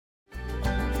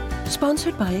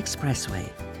Sponsored by Expressway.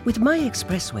 With My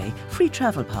Expressway, free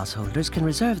travel pass holders can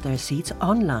reserve their seats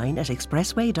online at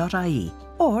expressway.ie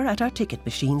or at our ticket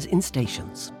machines in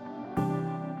stations.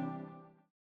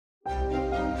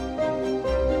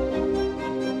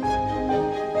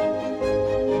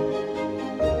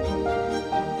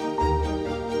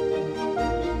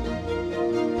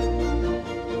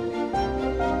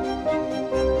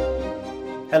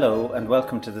 Hello and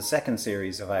welcome to the second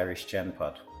series of Irish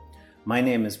GenPod. My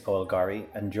name is Paul Gorry,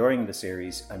 and during the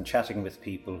series I'm chatting with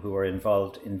people who are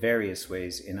involved in various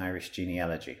ways in Irish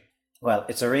genealogy. Well,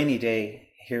 it's a rainy day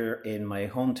here in my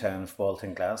hometown of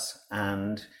Baltinglass,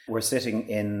 and we're sitting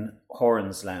in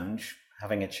Horan's Lounge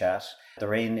having a chat. The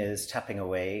rain is tapping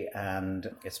away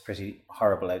and it's pretty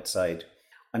horrible outside.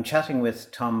 I'm chatting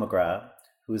with Tom McGrath,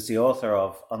 who is the author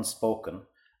of Unspoken,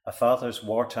 A Father's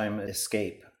Wartime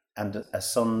Escape and a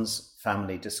Son's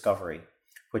Family Discovery,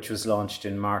 which was launched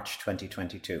in March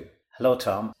 2022. Hello,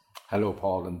 Tom. Hello,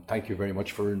 Paul, and thank you very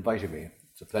much for inviting me.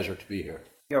 It's a pleasure to be here.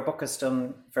 Your book has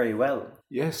done very well.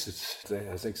 Yes, it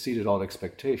has exceeded all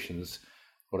expectations,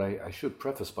 but I should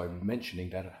preface by mentioning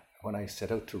that when I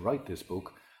set out to write this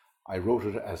book, I wrote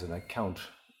it as an account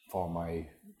for my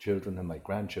children and my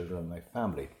grandchildren and my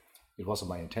family. It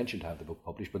wasn't my intention to have the book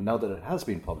published, but now that it has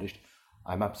been published,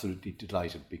 I'm absolutely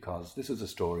delighted because this is a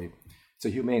story, it's a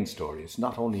humane story. It's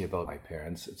not only about my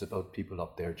parents, it's about people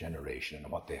of their generation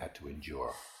and what they had to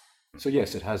endure. So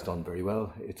yes, it has done very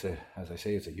well. As I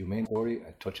say, it's a humane story.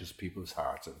 It touches people's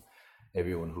hearts, and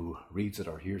everyone who reads it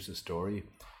or hears the story,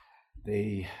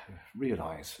 they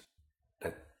realize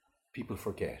that people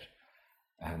forget.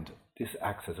 And this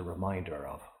acts as a reminder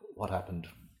of what happened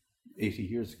 80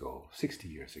 years ago, 60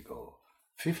 years ago,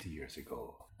 50 years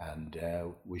ago, and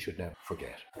we should never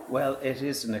forget. Well, it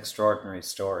is an extraordinary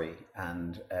story,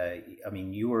 and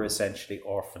you were essentially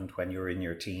orphaned when you were in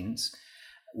your teens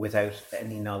without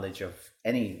any knowledge of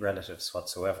any relatives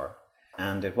whatsoever.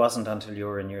 And it wasn't until you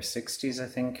were in your 60s, I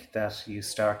think, that you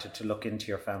started to look into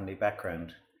your family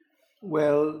background.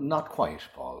 Well, not quite,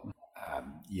 Paul.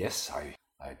 Yes, I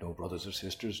had no brothers or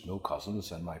sisters, no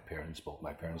cousins, and both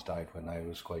my parents died when I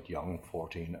was quite young,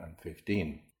 14 and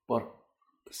 15. But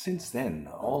since then,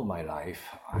 all my life,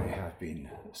 I have been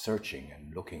searching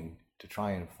and looking to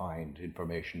try and find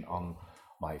information on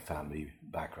my family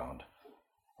background.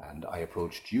 And I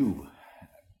approached you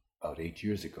about 8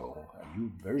 years ago, and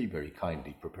you very, very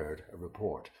kindly prepared a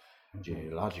report, a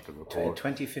genealogical report.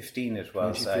 2015 it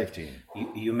was.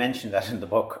 2015. You mentioned that in the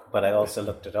book, but I also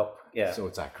looked it up. Yeah. So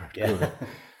it's accurate. Yeah.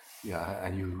 Yeah,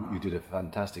 and you did a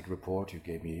fantastic report. You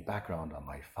gave me background on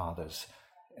my father's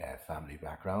family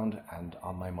background and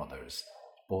on my mother's,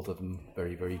 both of them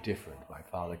very, very different. My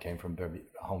father came from a very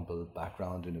humble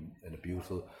background in a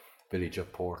beautiful village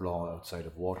of Portlaw outside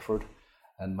of Waterford,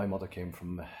 and my mother came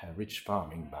from a rich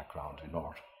farming background in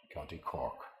North County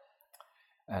Cork.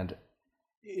 And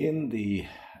in the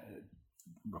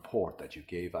report that you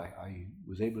gave, I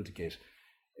was able to get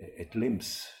a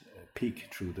glimpse, a peek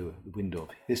through the window of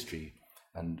history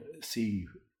and see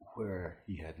where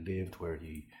he had lived, where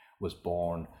he was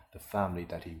born, the family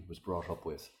that he was brought up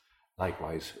with.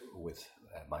 Likewise with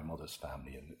my mother's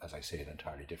family, and as I say, an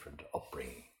entirely different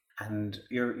upbringing. And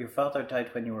your father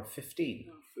died when you were 15?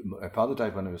 My father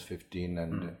died when I was 15,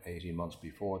 and 18 months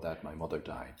before that my mother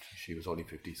died. She was only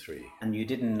 53. And you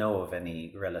didn't know of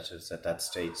any relatives at that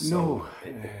stage? So no.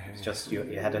 It's just you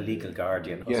had a legal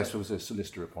guardian? Yes, there was a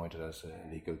solicitor appointed as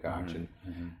a legal guardian.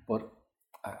 Mm-hmm. But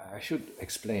I should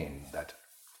explain that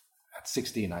at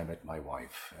 16, I met my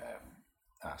wife,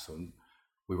 Asun.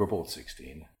 We were both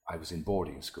 16. I was in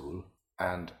boarding school,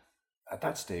 and at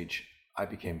that stage, I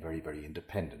became very, very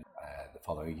independent. The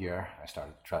following year, I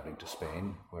started traveling to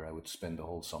Spain, where I would spend the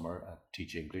whole summer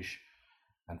teach English.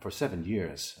 And for 7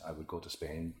 years, I would go to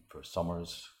Spain for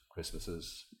summers,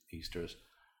 Christmases, Easters,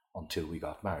 until we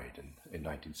got married in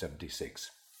 1976.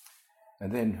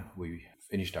 And then we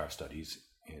finished our studies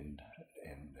in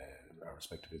our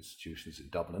respective institutions in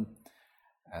Dublin,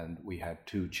 and we had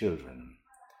 2 children.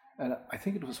 And I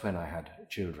think it was when I had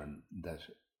children that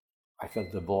I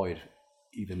felt the void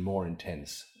even more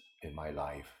intense in my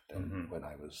life than when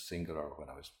I was single or when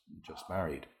I was just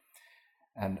married.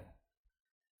 And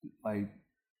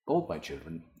both my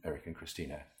children, Eric and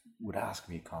Christina, would ask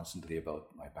me constantly about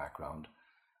my background,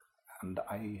 and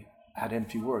I had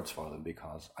empty words for them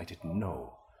because I didn't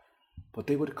know. But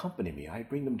they would accompany me. I'd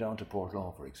bring them down to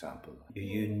Portlaw, for example.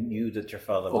 You knew that your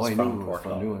father was from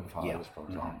Portlaw? I knew my father was from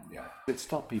Portlaw, yeah. They'd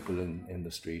stop people in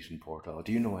the street in Portlaw.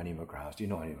 Do you know any McGraths? Do you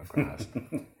know any McGraths?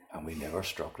 And we never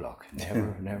struck luck.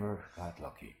 Never got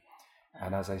lucky.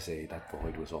 And as I say, that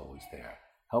void was always there.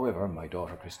 However, my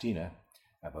daughter Christina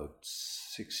about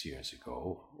 6 years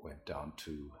ago, went down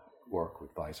to work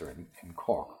with Pfizer in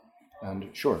Cork. And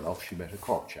sure enough, she met a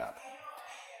Cork chap.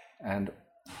 And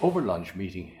over lunch,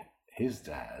 meeting his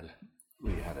dad,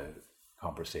 we had a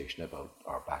conversation about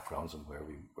our backgrounds and where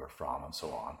we were from and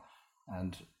so on.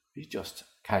 And he just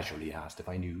casually asked if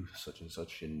I knew such and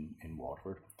such in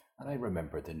Waterford. And I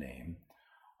remembered the name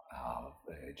of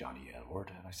Johnny Aylward.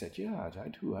 And I said, yeah, I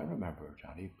do. I remember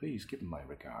Johnny. Please give him my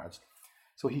regards.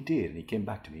 So he did, and he came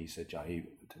back to me. He said, Johnny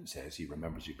says he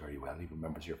remembers you very well. He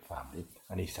remembers your family,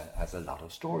 and he has a lot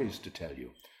of stories to tell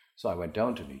you. So I went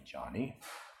down to meet Johnny.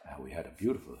 We had a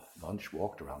beautiful lunch,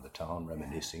 walked around the town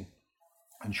reminiscing.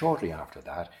 And shortly after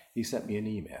that, he sent me an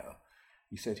email.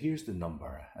 He said, here's the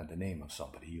number and the name of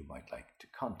somebody you might like to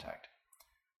contact.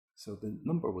 So the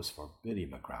number was for Billy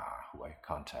McGrath, who I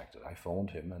contacted. I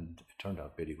phoned him, and it turned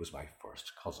out Billy was my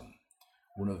first cousin,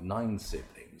 one of 9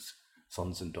 siblings,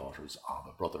 sons and daughters of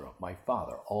a brother of my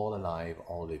father, all alive,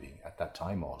 all living, at that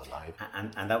time all alive.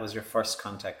 And that was your first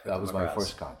contact with That was my McGraths?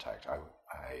 first contact.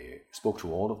 I spoke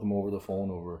to all of them over the phone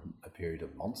over a period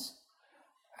of months,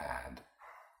 and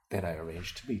then I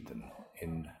arranged to meet them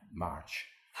in March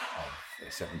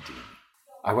of 17.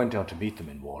 I went down to meet them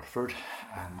in Waterford,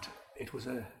 and it was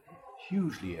a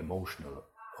hugely emotional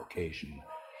occasion.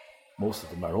 Most of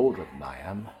them are older than I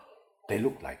am. They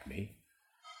looked like me.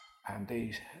 And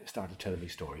they started telling me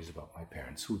stories about my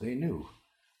parents, who they knew.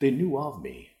 They knew of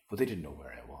me, but they didn't know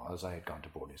where I was. I had gone to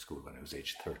boarding school when I was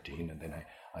age 13, and then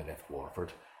I left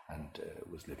Waterford and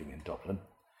was living in Dublin.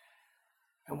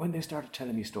 And when they started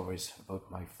telling me stories about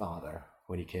my father,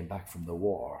 when he came back from the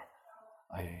war,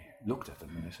 I looked at them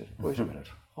and I said, wait a minute,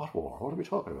 what war? What are we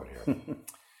talking about here?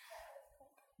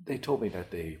 They told me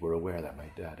that they were aware that my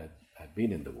dad had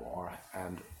been in the war,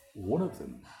 and one of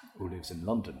them, who lives in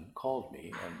London, called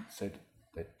me and said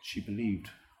that she believed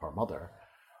her mother,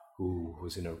 who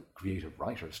was in a creative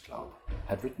writers club,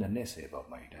 had written an essay about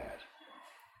my dad,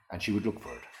 and she would look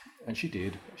for it. And she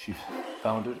did. She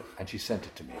found it and she sent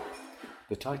it to me.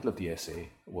 The title of the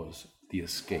essay was The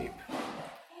Escape.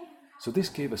 So this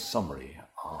gave a summary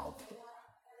of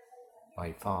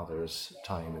my father's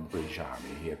time in the British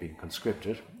Army. He had been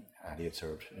conscripted, and he had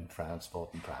served in France,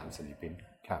 fought in France, and he'd been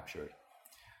captured.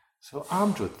 So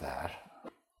armed with that,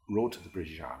 wrote to the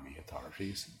British Army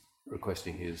authorities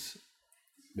requesting his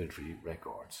military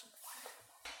records.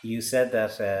 You said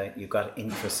that you got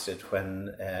interested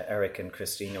when Eric and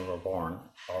Christina were born,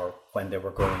 or when they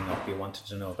were growing up. You wanted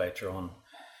to know about your own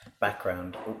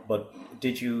background, but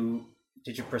did you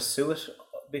pursue it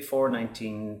before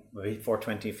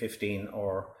 2015,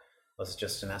 or was it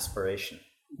just an aspiration?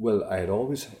 Well, I had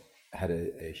always had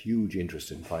a huge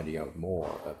interest in finding out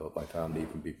more about my family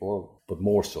even before, but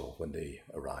more so when they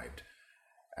arrived.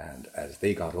 And as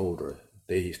they got older,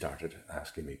 they started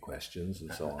asking me questions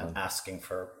and so on. And asking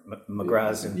for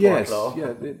McGraths in Yes, Portlaw.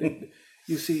 yeah.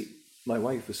 You see, my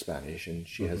wife is Spanish, and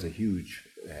she has a huge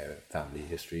family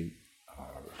history.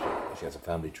 She has a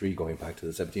family tree going back to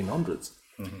the 1700s.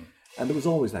 Mm-hmm. And there was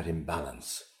always that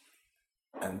imbalance.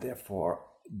 And therefore,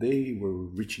 they were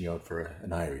reaching out for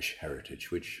an Irish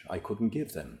heritage, which I couldn't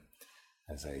give them.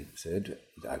 As I said,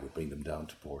 I would bring them down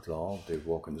to Portlaw. They'd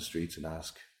walk in the streets and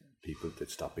ask people, they'd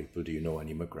stop people, do you know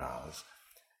any McGraths?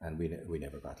 And we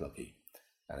never got lucky.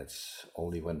 And it's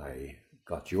only when I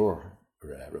got your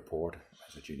report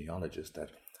as a genealogist that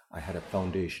I had a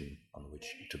foundation on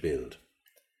which to build.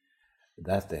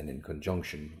 That then, in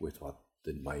conjunction with what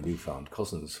my newfound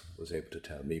cousins was able to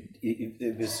tell me.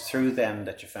 It was through them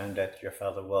that you found out your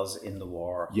father was in the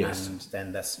war. Yes. And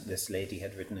then this lady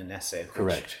had written an essay.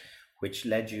 Correct. Which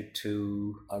led you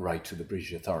to... A write to the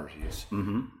British authorities.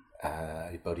 Mm-hmm.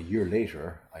 About a year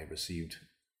later, I received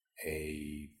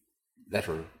a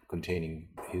letter containing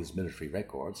his military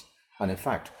records. And in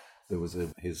fact, there was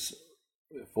his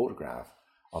photograph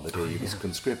on the day he was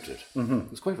conscripted. Mm-hmm.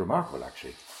 It was quite remarkable,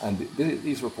 actually. And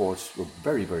these reports were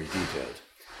very, very detailed.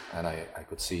 And I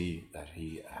could see that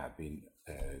he had been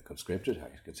conscripted.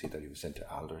 I could see that he was sent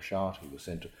to Aldershot. He was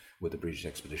sent with the British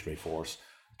Expeditionary Force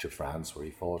to France, where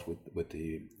he fought with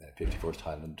the 51st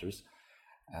Highlanders,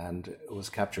 and was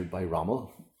captured by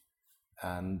Rommel.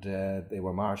 And they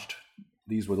were marched.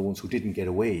 These were the ones who didn't get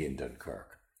away in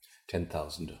Dunkirk.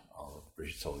 10,000 of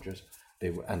British soldiers.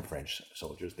 And French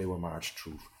soldiers, they were marched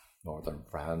through northern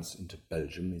France, into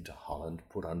Belgium, into Holland,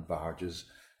 put on barges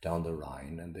down the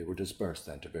Rhine, and they were dispersed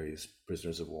then to various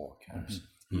prisoners of war camps.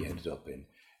 Mm-hmm. He ended up in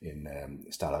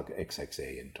Stalag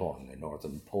XXA in Thorn in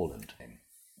northern Poland.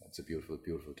 It's a beautiful,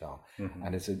 beautiful town. Mm-hmm.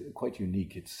 And it's quite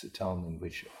unique. It's a town in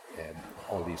which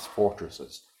all these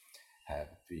fortresses have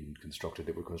been constructed.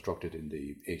 They were constructed in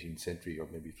the 18th century, or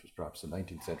maybe it was perhaps the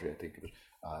 19th century, I think of it,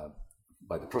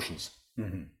 by the Prussians.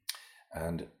 Mm-hmm.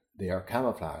 And they are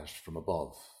camouflaged from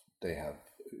above. They have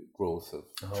growth of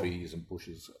trees and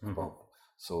bushes above.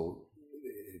 So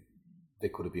they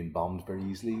could have been bombed very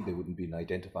easily. They wouldn't have been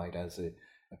identified as a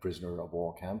prisoner of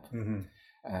war camp. Mm-hmm.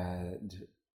 And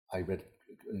I read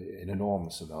an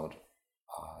enormous amount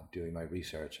during my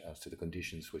research as to the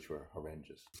conditions, which were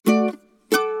horrendous.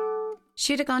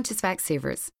 Should have gone to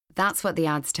Specsavers. That's what the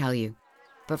ads tell you.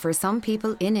 But for some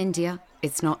people in India,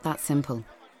 it's not that simple.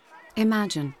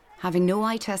 Imagine having no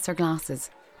eye tests or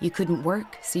glasses. You couldn't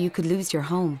work, so you could lose your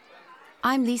home.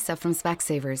 I'm Lisa from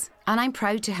Specsavers, and I'm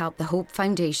proud to help the Hope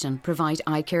Foundation provide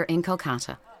eye care in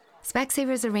Kolkata.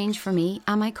 Specsavers arranged for me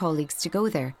and my colleagues to go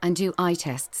there and do eye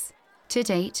tests. To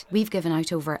date, we've given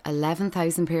out over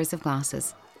 11,000 pairs of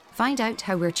glasses. Find out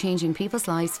how we're changing people's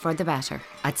lives for the better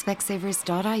at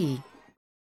specsavers.ie.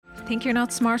 Think you're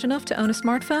not smart enough to own a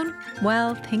smartphone?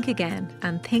 Well, think again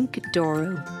and think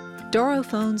Doro. Doro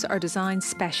phones are designed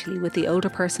specially with the older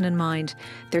person in mind.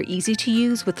 They're easy to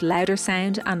use with louder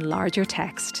sound and larger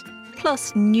text.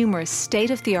 Plus numerous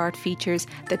state-of-the-art features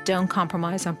that don't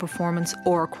compromise on performance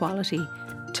or quality.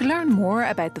 To learn more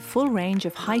about the full range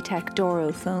of high-tech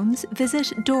Doro phones,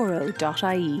 visit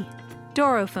doro.ie.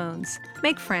 Doro phones.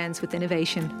 Make friends with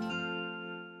innovation.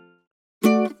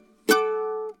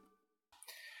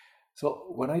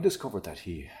 So when I discovered that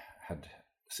he had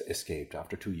escaped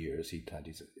after 2 years, he'd had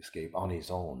his escape on his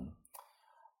own,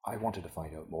 I wanted to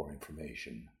find out more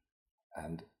information.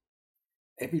 And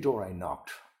every door I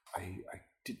knocked, I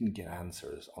didn't get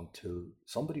answers until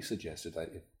somebody suggested that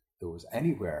if there was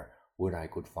anywhere where I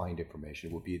could find information,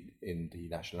 it would be in the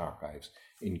National Archives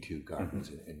in Kew Gardens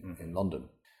in London.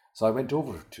 So I went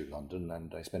over to London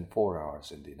and I spent 4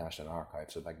 hours in the National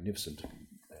Archives, a magnificent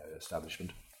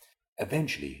establishment.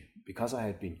 Eventually, because I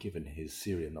had been given his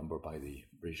serial number by the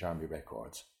British Army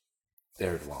Records,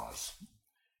 there it was.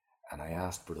 And I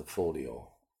asked for the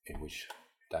folio in which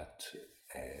that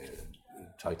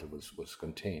title was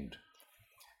contained.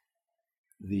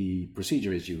 The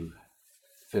procedure is you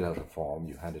fill out a form,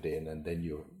 you hand it in, and then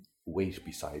you wait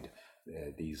beside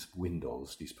these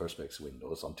windows, these Perspex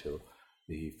windows, until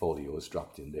the folio is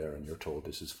dropped in there and you're told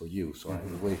this is for you. So I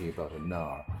was waiting about an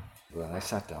hour. Well, I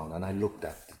sat down and I looked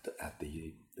at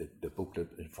the booklet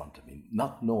in front of me,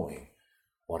 not knowing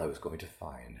what I was going to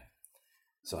find.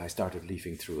 So I started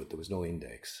leafing through it. There was no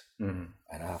index. Mm-hmm.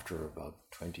 And after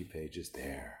about 20 pages,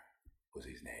 there was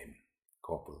his name,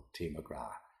 Corporal T.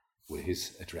 McGrath, with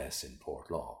his address in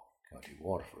Portlaw, County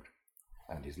Waterford,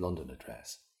 and his London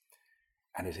address.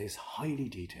 And it is highly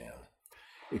detailed.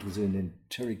 It was an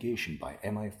interrogation by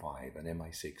MI5 and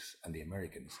MI6 and the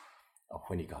Americans of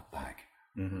when he got back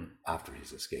after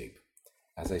his escape.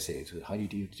 As I say, it was highly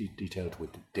detailed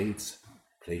with dates,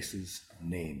 places,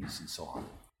 names, and so on.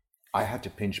 I had to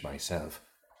pinch myself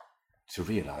to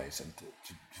realize and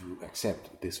to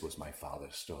accept that this was my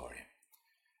father's story.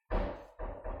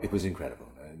 It was incredible.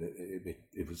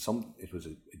 It was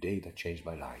a day that changed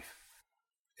my life.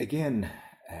 Again,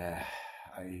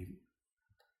 I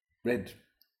read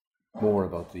more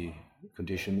about the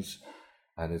conditions,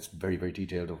 and it's very, very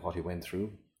detailed of what he went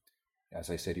through. As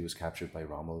I said, he was captured by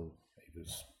Rommel. He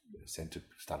was sent to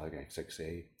Stalag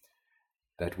XXA.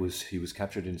 He was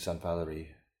captured in Saint Valery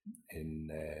in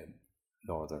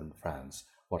northern France.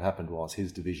 What happened was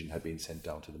his division had been sent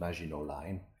down to the Maginot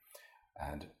Line,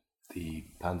 and the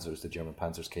German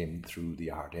panzers came through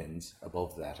the Ardennes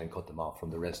above that and cut them off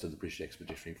from the rest of the British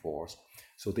Expeditionary Force.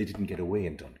 So they didn't get away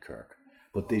in Dunkirk,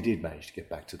 but they did manage to get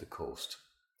back to the coast.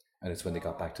 And it's when they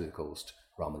got back to the coast,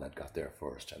 Rommel had got there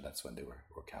first, and that's when they were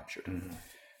captured. Mm-hmm.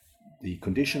 The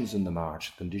conditions in the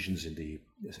march, conditions in the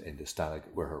Stalag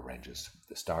were horrendous.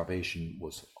 The starvation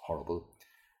was horrible.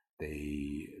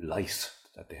 The lice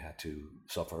that they had to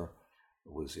suffer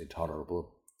was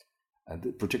intolerable.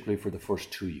 And particularly for the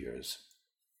first 2 years.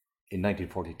 In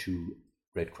 1942,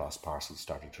 Red Cross parcels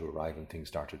started to arrive and things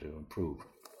started to improve.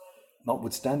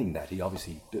 Notwithstanding that, he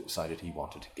obviously decided he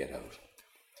wanted to get out.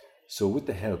 So with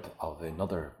the help of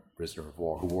another prisoner of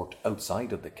war who worked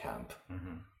outside of the camp,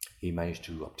 he managed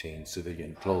to obtain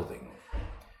civilian clothing.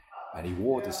 And he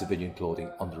wore the civilian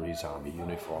clothing under his army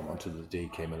uniform until the day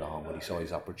came along when he saw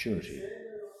his opportunity.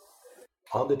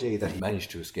 On the day that he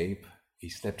managed to escape, he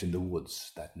slept in the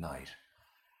woods that night.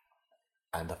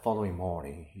 And the following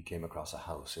morning, he came across a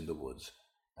house in the woods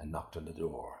and knocked on the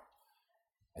door.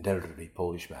 An elderly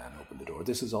Polish man opened the door.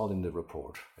 This is all in the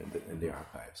report, in the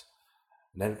archives.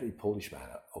 An elderly Polish man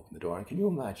opened the door. And can you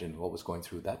imagine what was going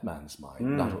through that man's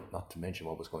mind? Not to mention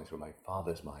what was going through my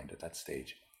father's mind at that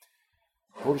stage.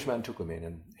 Polish man took him in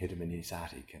and hid him in his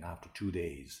attic, and after 2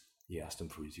 days, he asked him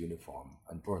for his uniform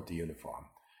and burnt the uniform.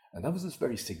 And that was this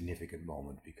very significant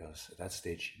moment because at that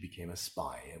stage he became a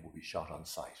spy and would be shot on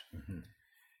sight. Mm-hmm.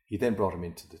 He then brought him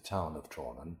into the town of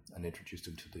Tronen and introduced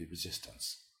him to the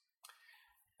resistance.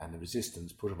 And the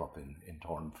resistance put him up in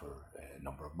Torn for a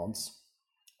number of months,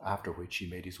 after which he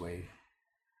made his way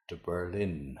to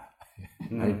Berlin.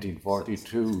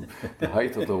 1942, the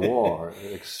height of the war,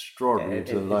 extraordinary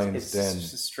to the Lion's Den.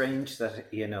 It's strange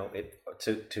that,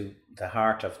 to the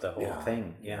heart of the whole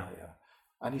thing. Yeah.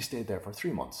 And he stayed there for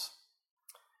 3 months.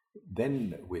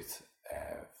 Then, with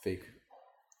fake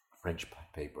French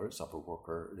papers of a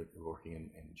worker working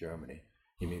in Germany,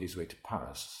 he made his way to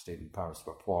Paris, stayed in Paris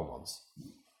for 4 months.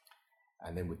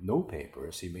 And then, with no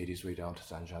papers, he made his way down to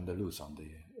Saint-Jean-de-Luz on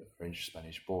the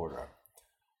French-Spanish border.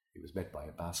 He was met by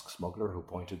a Basque smuggler who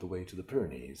pointed the way to the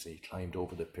Pyrenees. He climbed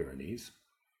over the Pyrenees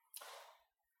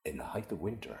in the height of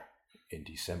winter in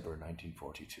December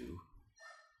 1942,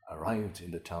 arrived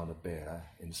in the town of Beira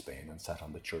in Spain and sat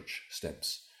on the church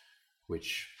steps,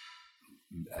 which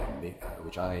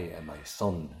I and my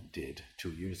son did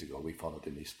 2 years ago. We followed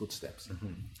in his footsteps.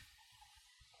 Mm-hmm.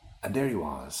 And there he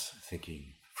was,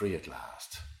 thinking, free at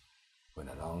last, when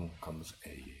along comes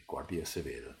a Guardia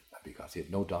Civil. Because he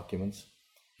had no documents,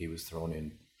 he was thrown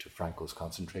into Franco's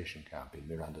concentration camp in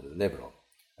Miranda del Ebro,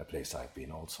 a place I've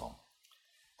been also.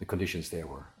 The conditions there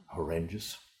were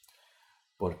horrendous,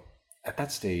 but at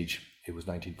that stage, it was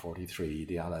 1943,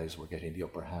 the Allies were getting the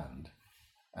upper hand,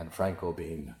 and Franco,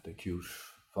 being the cute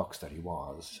fox that he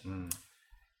was,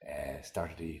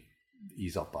 started to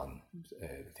ease up on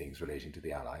things relating to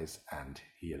the Allies, and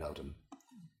he allowed them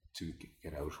to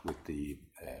get out with the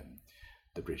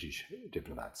British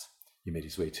diplomats. He made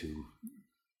his way to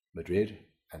Madrid,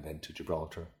 and then to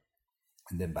Gibraltar,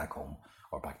 and then back home,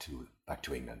 or back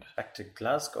to England. Back to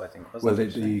Glasgow, I think, wasn't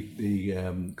it? Well,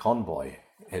 the convoy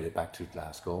headed back to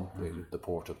Glasgow, the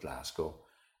port of Glasgow,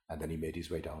 and then he made his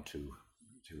way down to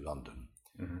London.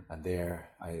 Mm-hmm. And there,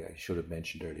 I should have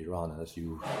mentioned earlier on, as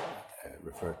you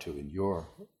referred to in your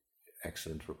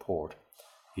excellent report,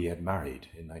 he had married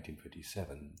in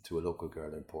 1957 to a local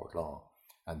girl in Portlaw,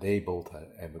 and they both had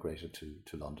emigrated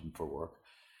to London for work.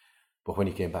 But when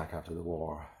he came back after the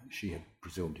war, she had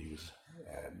presumed he was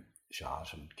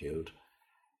shot and killed,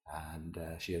 and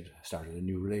she had started a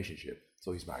new relationship,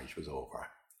 so his marriage was over.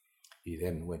 He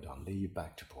then went on leave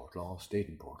back to Portlaw, stayed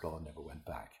in Portlaw, and never went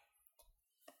back.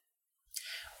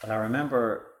 Well, I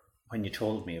remember when you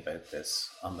told me about this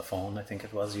on the phone, I think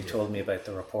it was, you told me about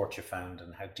the report you found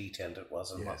and how detailed it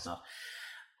was and whatnot.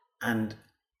 And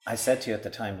I said to you at the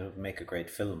time it would make a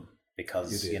great film,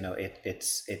 because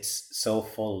it's so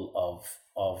full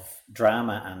of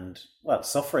drama and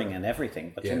suffering and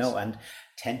everything, but and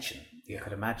tension. You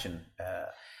could imagine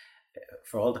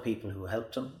for all the people who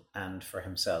helped him and for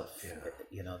himself.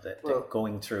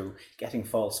 Going through getting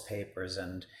false papers,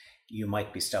 and you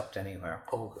might be stopped anywhere.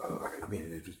 Oh, I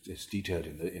mean, it's detailed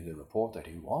in the report that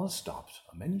he was stopped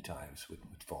many times with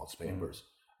false papers.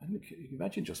 And you can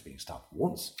imagine just being stopped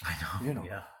once. I know.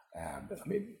 Yeah. I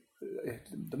mean,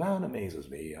 the man amazes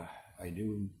me. I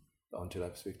knew him until I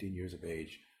was 15 years of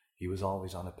age. He was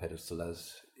always on a pedestal,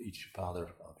 as each father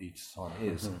of each son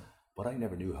is. Mm-hmm. But I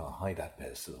never knew how high that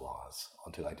pedestal was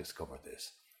until I discovered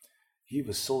this. He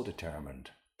was so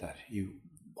determined that he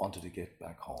wanted to get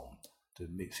back home to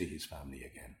see his family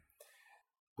again.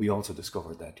 We also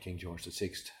discovered that King George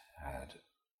VI had,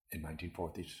 in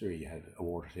 1943, had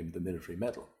awarded him the military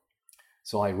medal.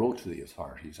 So I wrote to the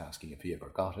authorities asking if he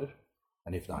ever got it,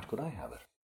 and if not, could I have it?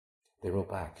 They wrote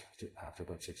back after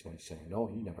about 6 months saying, no,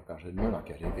 he never got it, and you're not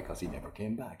getting it because he never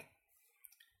came back.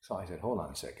 So I said, hold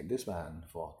on a second, this man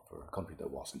fought for a country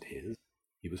that wasn't his.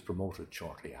 He was promoted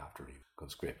shortly after he was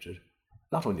conscripted.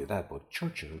 Not only that, but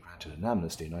Churchill granted an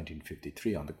amnesty in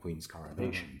 1953 on the Queen's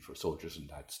coronation for soldiers in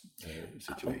that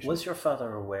situation. Was your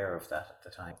father aware of that at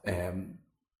the time?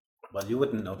 Well, you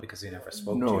wouldn't know because he never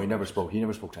spoke to you. No, he never spoke. He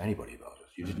never spoke to anybody about it.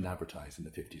 You didn't advertise in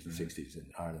the 50s and 60s in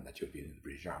Ireland that you had been in the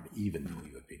British Army, even though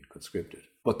you had been conscripted.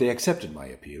 But they accepted my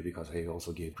appeal because I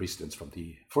also gave precedence from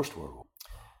the First World War.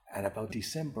 And about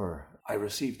December, I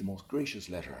received the most gracious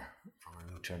letter from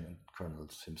Lieutenant Colonel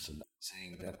Simpson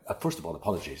saying that, first of all,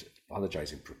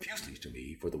 apologising profusely to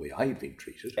me for the way I had been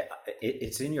treated.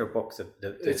 It's in your book,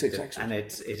 it's excellent. And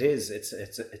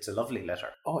it's a lovely letter.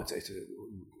 Oh,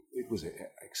 it was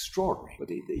extraordinary. But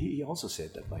he also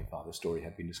said that my father's story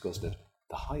had been discussed at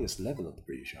the highest level of the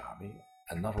British Army,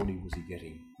 and not only was he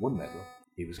getting one medal,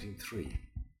 he was getting 3.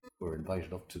 We were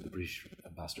invited up to the British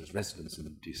ambassador's residence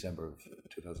in December of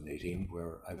 2018,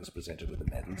 where I was presented with the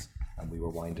medals, and we were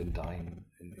wined and dined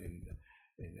in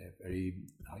very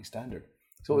high standard.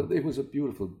 So it was a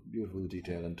beautiful, beautiful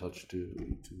detail and touch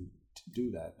to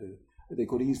do that. They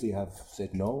could easily have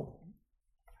said no.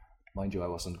 Mind you, I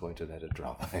wasn't going to let it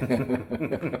drop.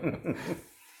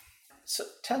 So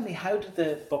tell me, how did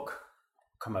the book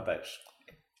come about?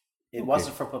 It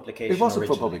wasn't for publication. It wasn't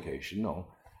originally. for publication, no.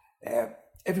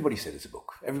 Everybody said it's a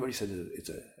book. Everybody said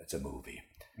it's a movie.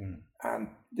 And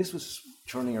this was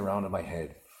turning around in my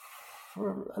head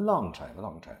for a long time.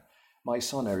 My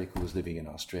son Eric, who was living in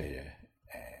Australia,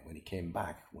 when he came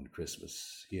back one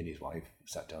Christmas, he and his wife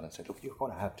sat down and said, look, you're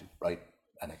going to have to write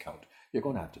an account. You're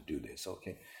going to have to do this,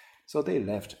 okay? So they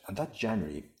left, and that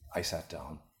January, I sat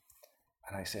down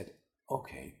and I said,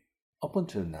 okay, up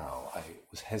until now, I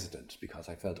was hesitant because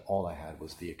I felt all I had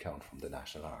was the account from the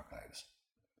National Archives.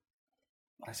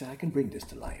 I said, I can bring this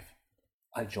to life.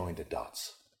 I'll join the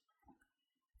dots.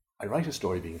 I write a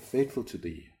story being faithful to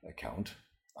the account.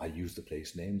 I'll use the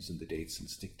place names and the dates and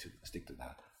stick to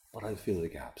that. But I'll fill the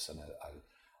gaps, and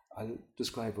I'll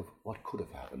describe what could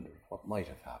have happened or what might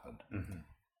have happened.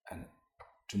 And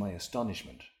to my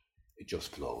astonishment, it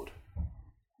just flowed.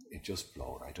 It just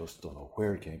flowed. I just don't know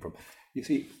where it came from. You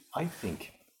see, I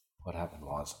think what happened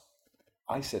was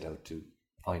I set out to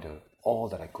find out all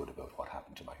that I could about what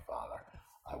happened to my father.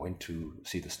 I went to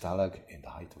see the Stalag in the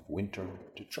height of winter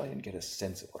to try and get a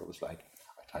sense of what it was like.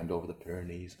 I climbed over the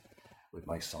Pyrenees with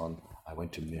my son. I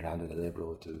went to Miranda del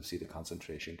Ebro to see the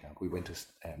concentration camp. We went to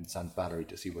St. Valery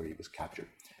to see where he was captured.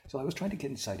 So I was trying to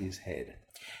get inside his head.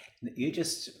 You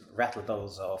just rattled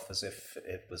those off as if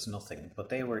it was nothing, but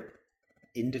they were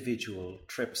individual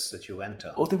trips that you went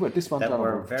on. Oh, they were. This one that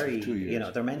were over very, 2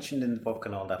 years. They're mentioned in the book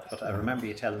and all that, but I remember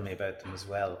you telling me about them as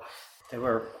well. They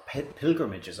were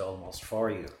pilgrimages almost for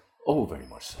you. Oh, very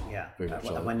much so. Yeah. Very much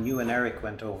so. When you and Eric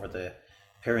went over the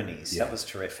Pyrenees, that was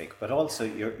terrific. But also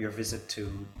your visit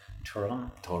to Turin.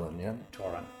 Turin.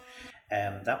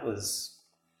 That was,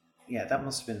 that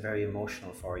must have been very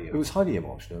emotional for you. It was highly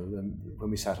emotional. When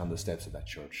we sat on the steps of that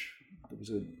church, there was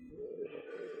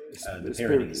the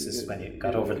Pyrenees is when you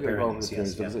got over the Pyrenees.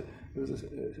 There was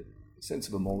a sense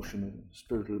of emotion,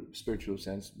 a spiritual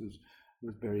sense. It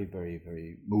was very, very,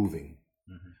 very moving.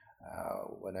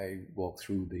 When I walked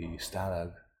through the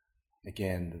Stalag,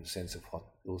 again, the sense of what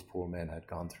those poor men had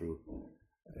gone through,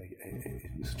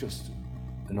 it was just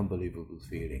an unbelievable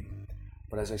feeling.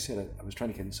 But as I said, I was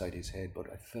trying to get inside his head, but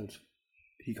I felt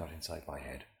he got inside my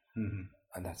head.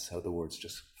 And that's how the words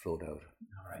just flowed out,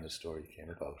 and the story came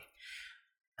about.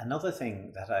 Another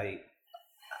thing that I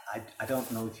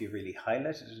don't know if you really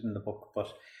highlighted it in the book,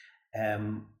 but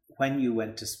when you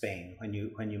went to Spain, when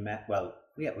you met,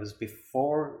 it was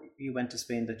before you went to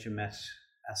Spain that you met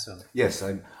Asun. Yes,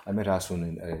 I met Asun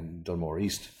in Dunmore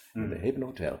East in the Haven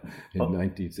Hotel in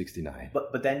 1969.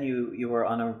 But then you were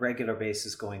on a regular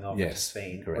basis going over to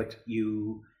Spain. Correct. But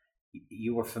you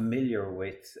were familiar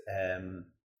with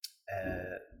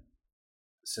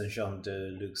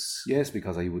Saint-Jean-de-Luz. Yes,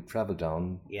 because I would travel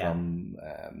down from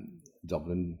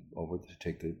Dublin over to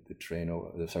take the train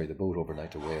the boat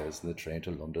overnight to Wales, and the train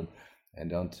to London, and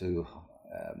down to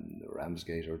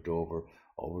Ramsgate or Dover,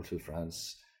 over to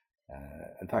France.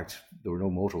 In fact, there were no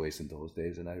motorways in those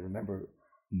days, and I remember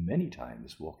many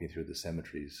times walking through the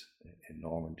cemeteries in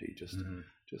Normandy, just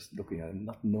looking at it,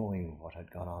 not knowing what had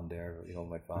gone on there.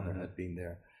 My father had been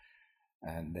there,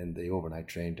 and then the overnight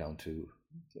train down to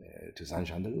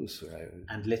Saint-Jean-de-Luz.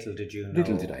 And little did you know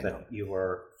that you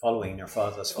were following your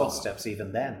father's footsteps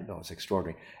even then. No, it's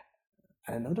extraordinary.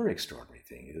 Another extraordinary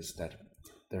thing is that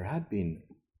there had been,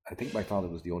 I think my father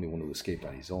was the only one who escaped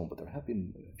on his own, but there have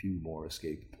been a few more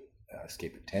escape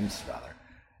attempts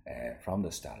from the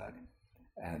Stalag,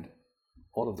 and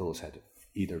all of those had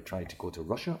either tried to go to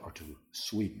Russia or to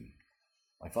Sweden.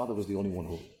 My father was the only one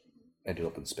who ended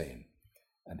up in Spain.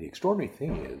 And the extraordinary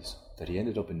thing is that he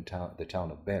ended up in the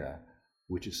town of Beira,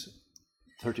 which is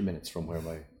 30 minutes from where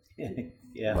my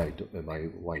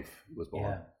wife was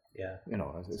born. Yeah.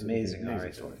 It's amazing.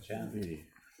 Story. Yeah. Really.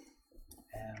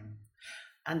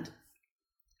 And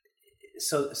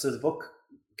so the book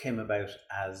came about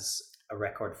as a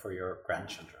record for your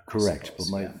grandchildren. Correct. But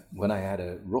when I had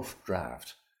a rough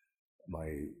draft,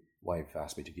 my wife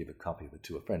asked me to give a copy of it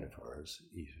to a friend of hers,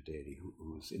 Eva Daly,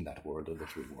 who was in that world, the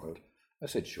literary world. I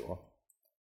said, sure.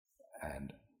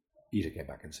 And Ida came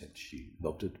back and said she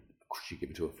loved it. She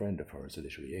gave it to a friend of hers, a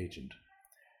literary agent.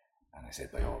 And I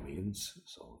said, by all means.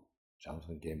 So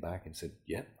Jonathan came back and said,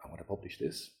 yeah, I want to publish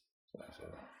this. So I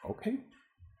said, okay,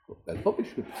 well, publish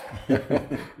it.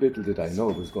 Little did I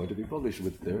know it was going to be published,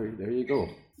 but there you go.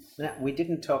 Now, we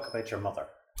didn't talk about your mother.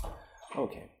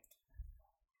 Okay.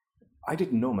 I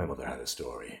didn't know my mother had a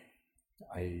story.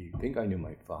 I think I knew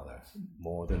my father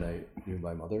more than I knew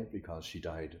my mother, because she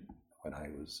died when I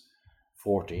was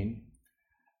 14.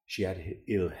 She had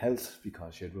ill health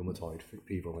because she had rheumatoid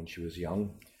fever when she was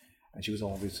young, and she was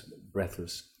always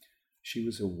breathless. She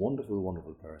was a wonderful,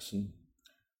 wonderful person.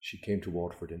 She came to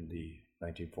Waterford in the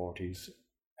 1940s.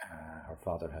 Her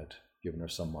father had given her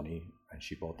some money, and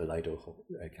she bought the Lido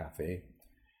Cafe,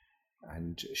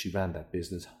 and she ran that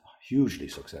business, hugely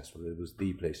successful. It was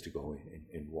the place to go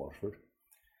in Waterford.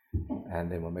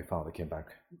 And then when my father came back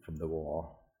from the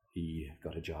war, he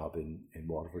got a job in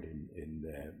Waterford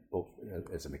both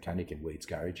as a mechanic in Wade's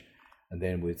Garage, and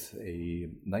then with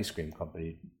an ice cream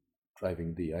company,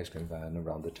 driving the ice cream van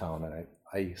around the town. And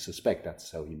I suspect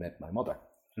that's how he met my mother.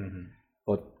 Mm-hmm.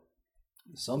 But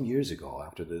some years ago,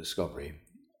 after the discovery,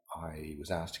 I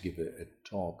was asked to give a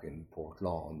talk in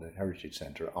Portlawn, the Heritage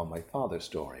Centre, on my father's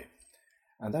story.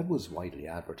 And that was widely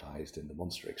advertised in the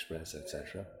Munster Express,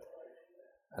 etc.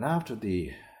 And after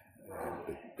the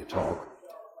talk,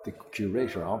 the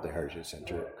curator of the Heritage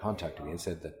Centre contacted me and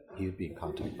said that he had been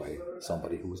contacted by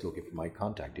somebody who was looking for my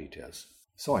contact details.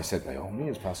 So I said, by all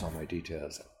means, pass on my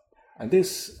details. And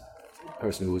this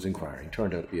person who was inquiring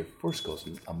turned out to be a first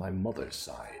cousin on my mother's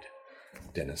side,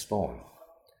 Dennis Vaughan.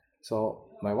 So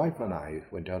my wife and I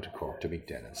went down to Cork to meet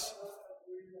Dennis,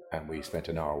 and we spent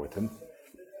an hour with him.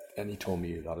 And he told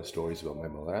me a lot of stories about my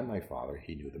mother and my father.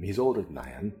 He knew them. He's older than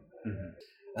I am. Mm-hmm.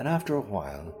 And after a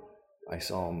while, I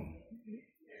saw him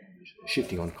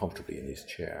shifting uncomfortably in his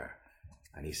chair.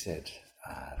 And he said,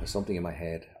 there's something in my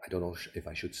head. I don't know if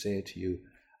I should say it to you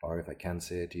or if I can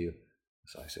say it to you.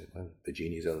 So I said, well, the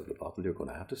genie's out of the bottle. You're going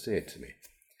to have to say it to me.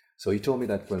 So he told me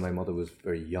that when my mother was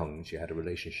very young, she had a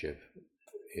relationship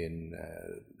in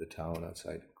the town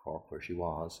outside Cork where she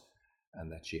was,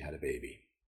 and that she had a baby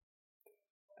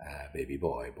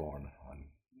boy born on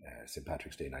St.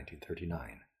 Patrick's Day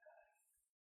 1939.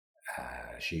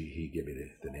 He gave me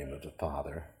the name of the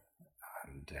father,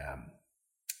 and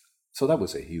so that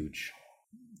was a huge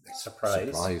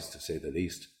surprise to say the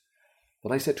least.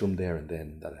 But I said to him there and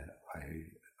then that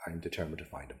I'm determined to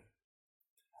find him.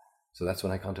 So that's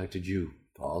when I contacted you,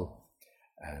 Paul,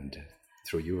 and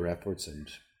through your efforts and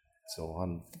so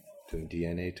on, doing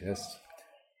DNA tests,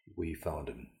 we found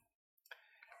him.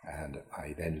 And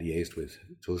I then liaised with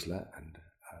Tuzla, and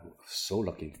I was so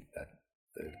lucky that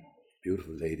the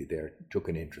beautiful lady there took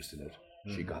an interest in it.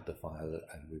 Mm-hmm. She got the file,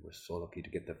 and we were so lucky to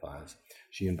get the files.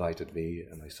 She invited me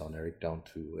and my son Eric down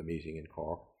to a meeting in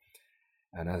Cork.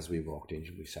 And as we walked in,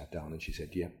 we sat down, and she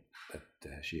said,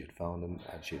 that she had found him,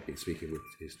 and she had been speaking with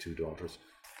his two daughters.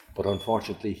 But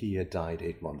unfortunately, he had died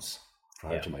 8 months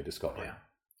prior to my discovery. Yeah.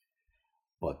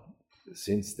 But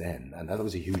since then, and that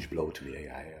was a huge blow to me,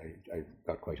 I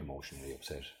got quite emotionally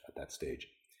upset at that stage.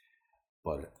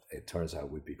 But it turns out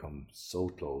we've become so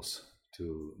close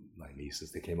to my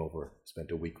nieces. They came over,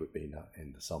 spent a week with me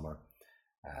in the summer,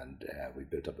 and we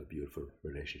built up a beautiful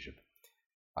relationship.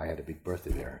 I had a big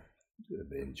birthday there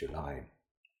in July,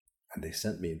 and they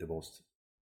sent me the most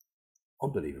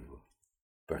unbelievable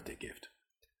birthday gift.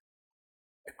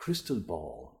 A crystal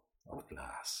ball of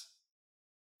glass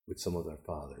with some of their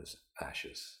father's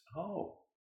ashes,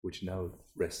 which now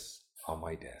rests on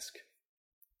my desk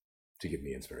to give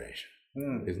me inspiration.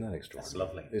 Isn't that extraordinary? That's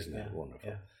lovely. Isn't that wonderful?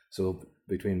 Yeah. So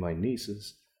between my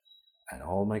nieces and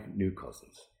all my new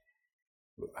cousins,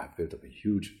 I've built up a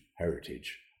huge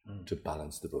heritage to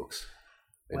balance the books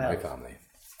in my family.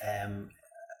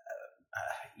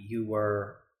 You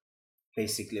were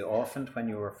basically orphaned when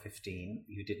you were 15.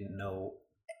 You didn't know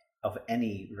of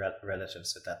any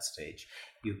relatives at that stage.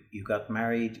 You got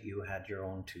married, you had your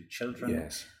own 2 children.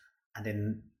 Yes. And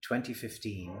in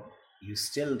 2015, you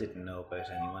still didn't know about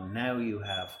anyone. Now you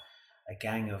have a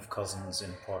gang of cousins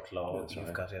in Portlaw. That's You've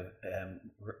right. got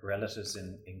relatives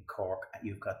in Cork.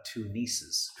 You've got 2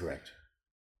 nieces. Correct.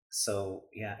 So,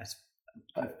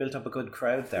 I've built up a good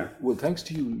crowd there. Well, thanks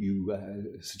to you,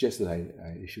 you suggested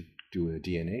I should do a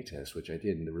DNA test, which I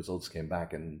did, and the results came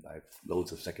back, and I've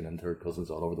loads of second and third cousins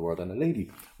all over the world. And a lady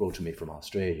wrote to me from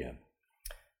Australia.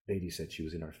 Lady said she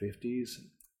was in her 50s,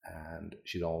 and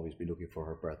she'd always been looking for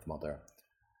her birth mother,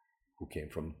 who came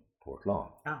from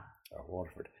Portlawn or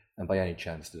Waterford. And by any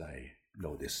chance did I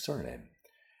know this surname?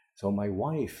 So my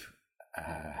wife,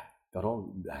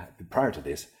 prior to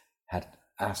this, had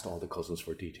asked all the cousins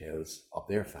for details of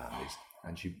their families,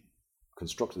 and she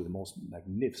constructed the most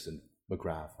magnificent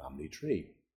McGrath family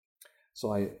tree.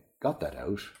 So I got that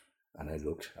out, and I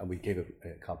looked, and we gave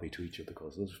a copy to each of the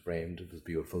cousins, framed. It was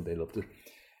beautiful, they loved it.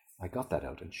 I got that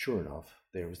out, and sure enough,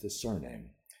 there was this surname.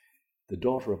 The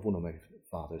daughter of one of my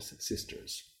father's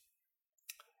sisters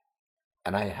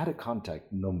And I had a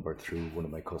contact number through one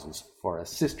of my cousins for a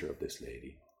sister of this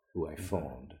lady who I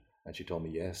phoned. And she told me,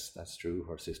 yes, that's true.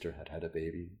 Her sister had a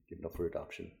baby given up for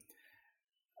adoption.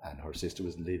 And her sister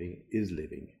is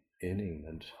living in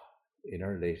England in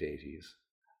her late 80s.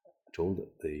 I told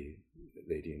the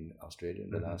lady in Australia,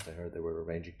 and the last I heard, they were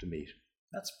arranging to meet.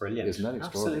 That's brilliant. Isn't that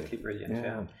extraordinary? Absolutely brilliant,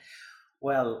 yeah.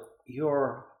 Well,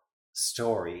 your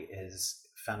story is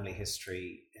family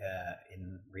history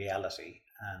in reality,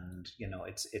 and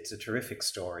it's a terrific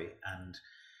story, and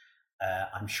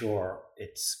I'm sure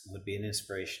it would be an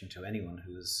inspiration to anyone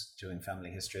who is doing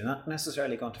family history. Not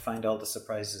necessarily going to find all the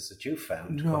surprises that you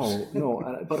found.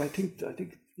 But I think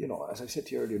as I said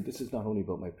to you earlier, this is not only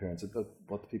about my parents, it's about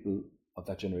what the people of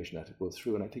that generation had to go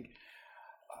through, and I think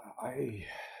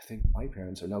my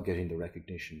parents are now getting the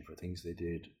recognition for things they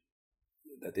did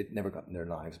that they'd never got in their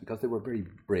lives, because they were very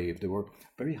brave. They were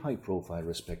very high-profile,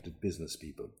 respected business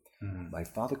people. My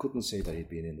father couldn't say that he'd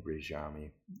been in the British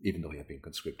Army, even though he had been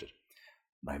conscripted.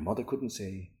 My mother couldn't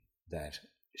say that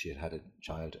she had had a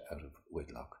child out of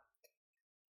wedlock.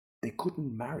 They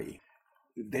couldn't marry.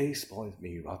 They spoiled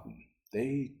me rotten.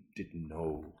 They didn't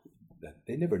know that,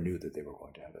 they never knew that they were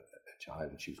going to have a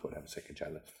child, and she was going to have a second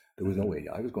child. There was no way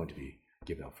I was going to be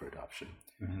given up for adoption.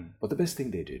 But the best thing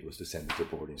they did was to send me to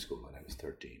boarding school when I was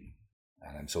 13.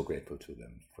 And I'm so grateful to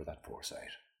them for that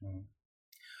foresight.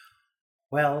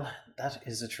 Well, that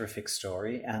is a terrific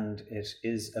story, and it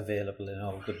is available in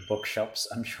all good bookshops,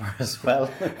 I'm sure, as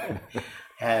well.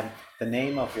 The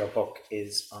name of your book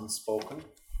is Unspoken,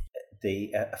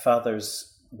 the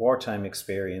father's wartime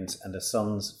experience and a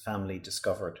son's family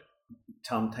discovered.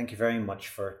 Tom, thank you very much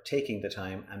for taking the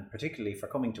time, and particularly for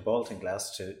coming to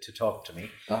Baltinglass to talk to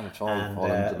me. Not at all,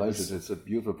 Paul. I'm delighted. It's a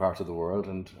beautiful part of the world,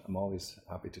 and I'm always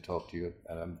happy to talk to you,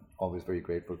 and I'm always very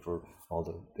grateful for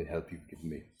all the help you've given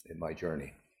me in my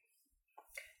journey.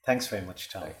 Thanks very much,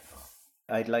 Tom.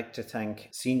 I'd like to thank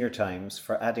Senior Times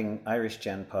for adding Irish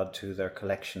Gen Pod to their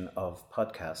collection of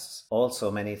podcasts.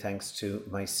 Also, many thanks to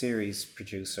my series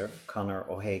producer, Conor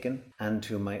O'Hagan, and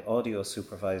to my audio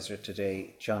supervisor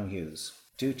today, John Hughes.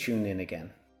 Do tune in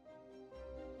again.